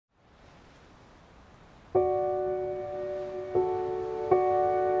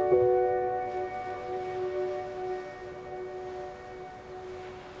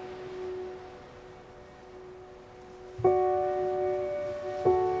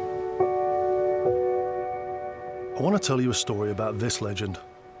I want to tell you a story about this legend,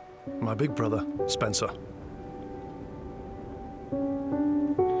 my big brother, Spencer.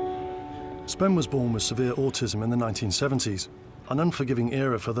 Spen was born with severe autism in the 1970s, an unforgiving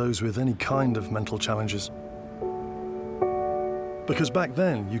era for those with any kind of mental challenges. Because back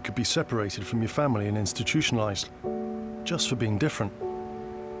then, you could be separated from your family and institutionalized, just for being different.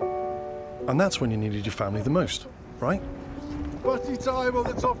 And that's when you needed your family the most, right? Party time on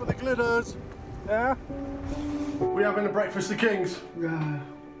the top of the glitters. Yeah? We having a breakfast of kings? Yeah.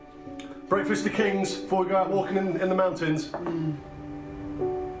 Breakfast of kings before we go out walking in the mountains?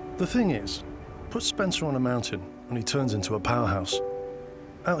 The thing is, put Spencer on a mountain and he turns into a powerhouse.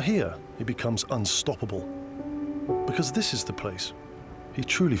 Out here, he becomes unstoppable. Because this is the place he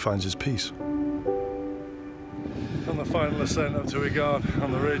truly finds his peace. On the final ascent up to Wigan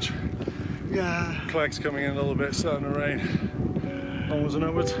on the ridge. Yeah. Clag's coming in a little bit, starting to rain. Onwards and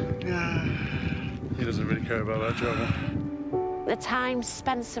upwards. Yeah. He doesn't really care about that drama. The time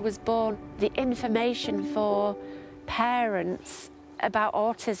Spencer was born, the information for parents about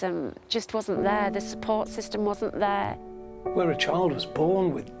autism just wasn't there. The support system wasn't there. Where a child was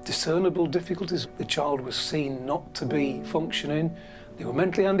born with discernible difficulties, the child was seen not to be functioning, they were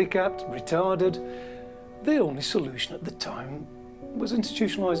mentally handicapped, retarded. The only solution at the time was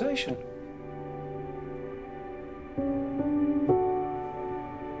institutionalisation.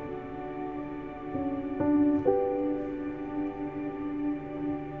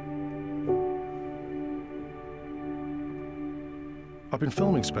 I've been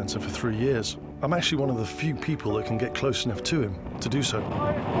filming Spencer for 3 years. I'm actually one of the few people that can get close enough to him to do so.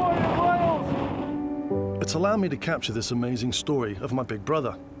 It's allowed me to capture this amazing story of my big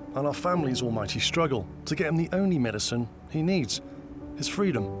brother and our family's almighty struggle to get him the only medicine he needs, his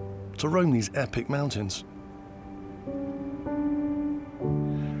freedom to roam these epic mountains.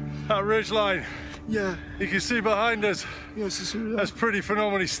 That ridgeline. Yeah. You can see behind us. Yes, I see that. That's pretty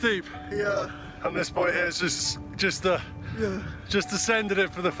phenomenally steep. Yeah. And this point here is just Yeah. ascended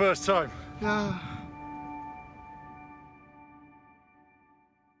it for the first time. Yeah.